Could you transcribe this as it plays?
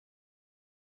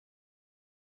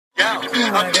I'm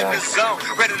in the zone,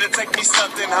 ready to take me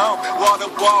something home. Water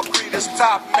wall, breathers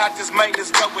top, not just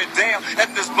maintenance going down.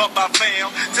 At this bump I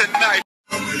found tonight.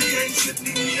 Really ain't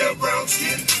shifting me around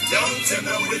here. Don't tell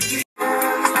me with me.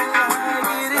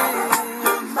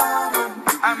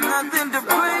 I'm nothing to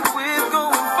break with.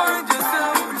 Go and find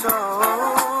yourself a job.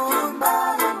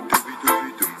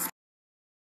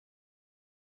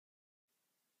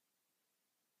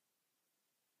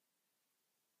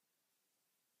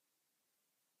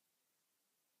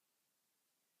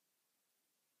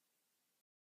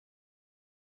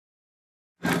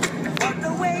 What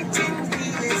the waiting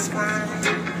feel is fine.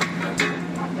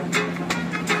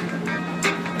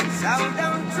 So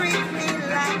don't treat me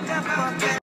like a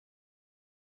puppet.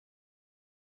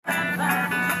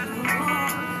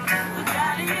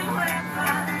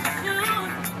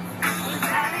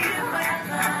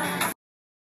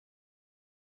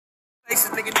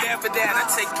 Nigga never that. I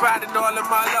take pride in all of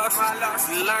my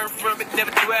losses. Learn from it,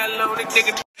 never dwell on it,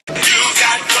 nigga. You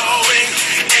got going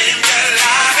in the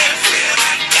life.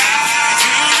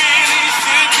 You really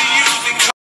should be using.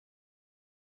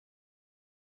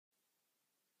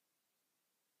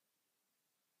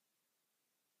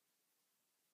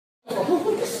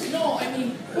 No, I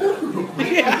mean.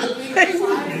 Yeah.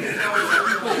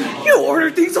 You order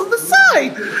things on the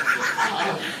side.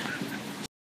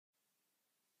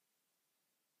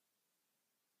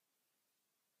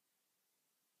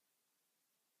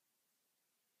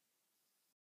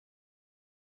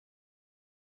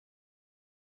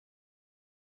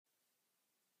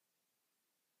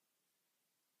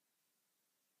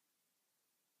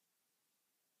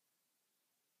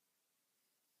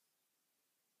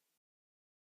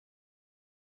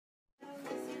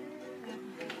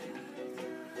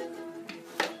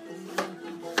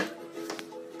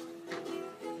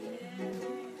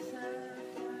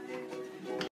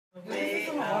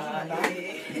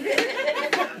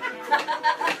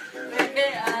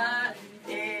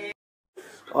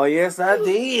 Oh, yes, I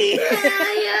did.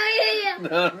 Yeah.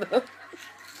 No.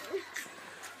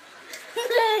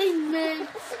 Hey, man.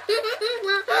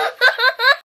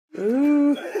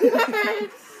 Ooh.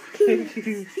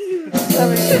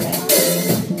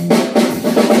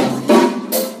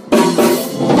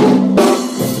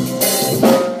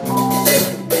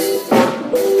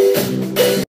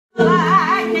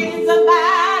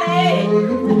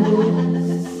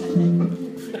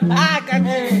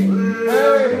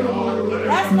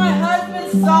 That's my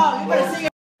husband's song. You better sing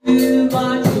it.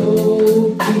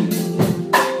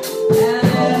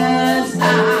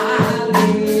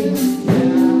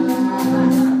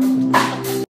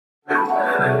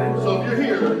 So if you're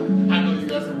here, I know you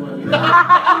got some money.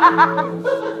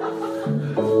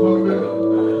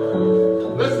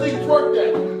 Let's see, twerk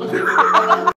that.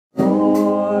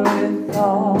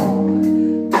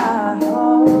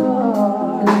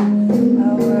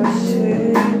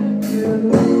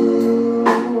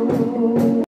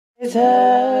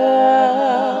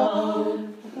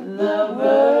 The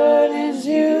burdens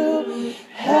you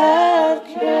have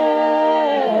carried.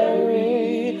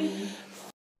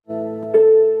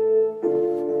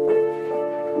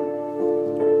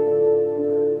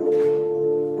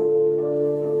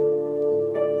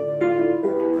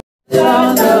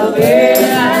 On the way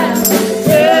I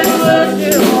said what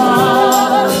you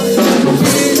want.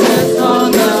 Jesus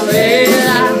on the way I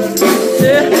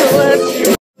said what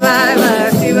you want.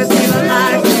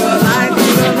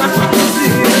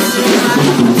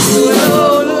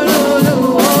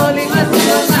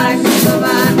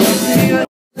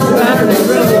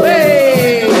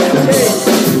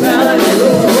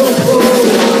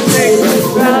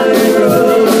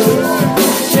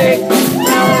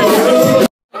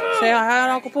 Say hi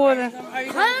to Uncle Porter.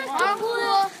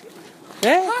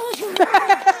 Yeah.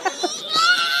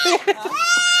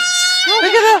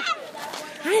 Look at that.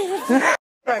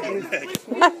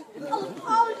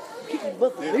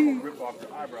 Rip off the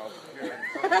eyebrows.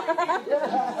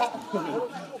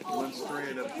 One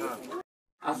strand at a time.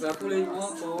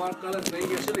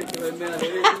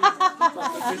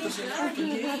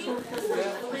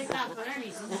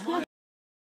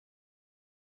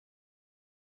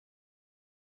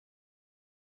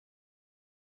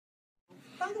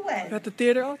 By the way, Got the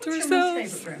theater all to what's your most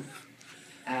ourselves. favorite room?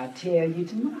 I'll tell you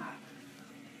tomorrow.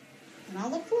 And I'll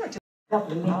look forward to it.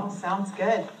 Oh, sounds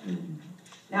good.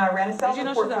 Now, I ran a sales Did you know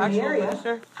report she's from an the actual area,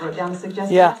 investor? wrote down the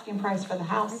suggested Yeah. asking price for the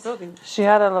house. She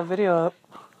had a video up.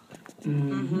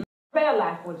 Fair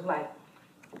life was like,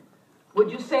 would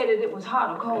you say that it was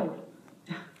hot or cold?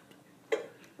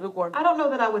 Lukewarm. I don't know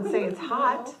that I would say it's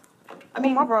hot. I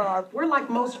mean, we're like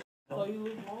most.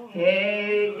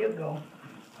 Here you go.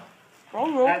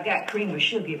 I've got cream or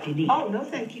sugar if you need. Oh, no,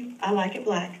 thank you. I like it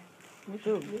black. Me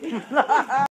too.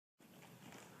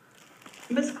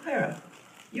 Miss Clara,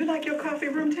 you like your coffee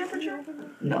room temperature?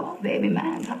 No, baby,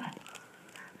 mine's hot.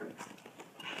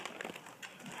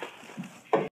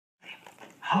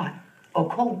 Hot or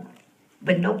cold,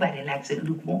 but nobody likes it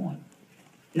lukewarm.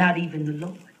 Not even the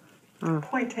Lord.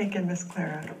 Point taken, Miss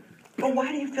Clara. But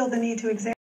why do you feel the need to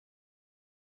examine?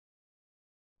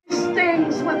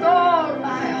 Things with all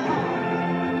my heart.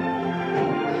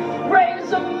 Raise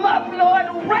them up,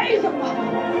 Lord, raise them up.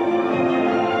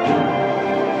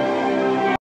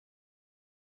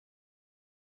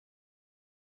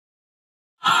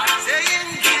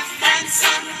 Saying give thanks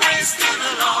and praise to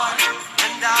the Lord,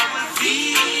 and I will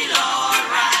feel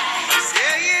alright.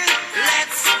 Saying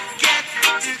let's get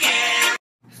together.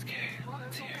 Let's hear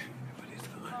everybody's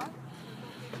going.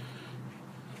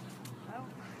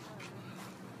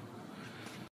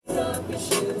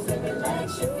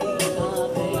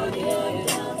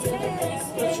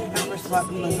 Never slap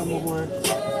me like I'm a word.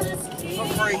 For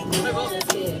free.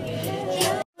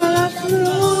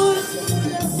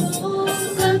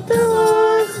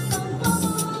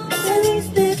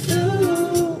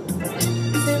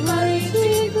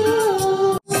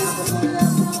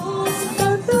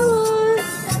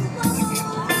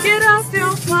 Get off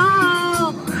your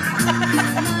phone.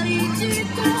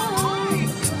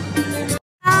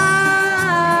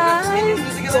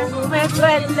 Como me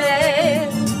duele.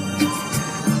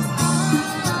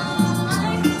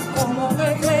 Como me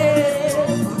duele.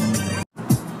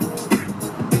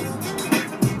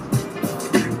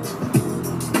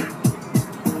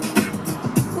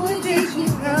 Where did you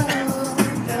go?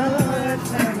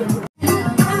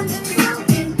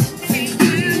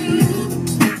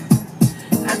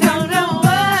 I don't know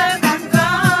what I'm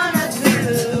gonna do.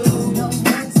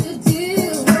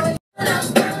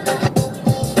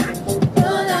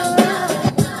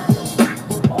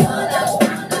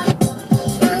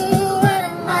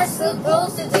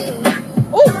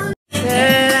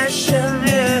 That I shall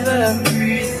never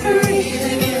breathe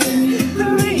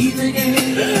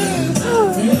again.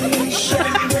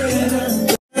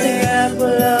 The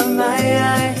apple of my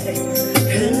eye,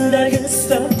 and I can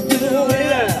stop doing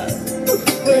it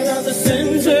without the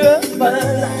center of my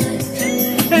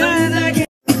life. And I can.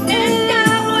 And I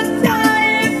would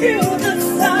die if you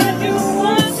decide you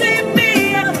want to see me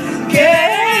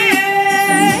again.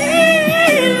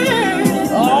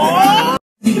 Oh.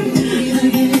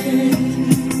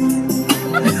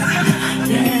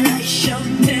 That I shall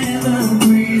never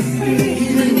breathe again.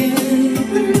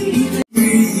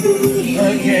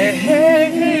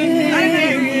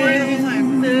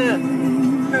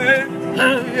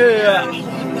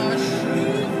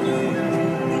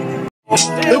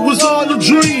 It was all a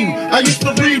dream. I used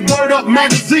to read Word Up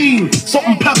magazine. Salt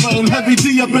and pepper and heavy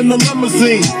D up in the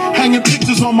limousine. Hanging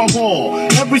pictures on my wall.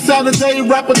 Every Saturday,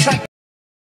 rap attack.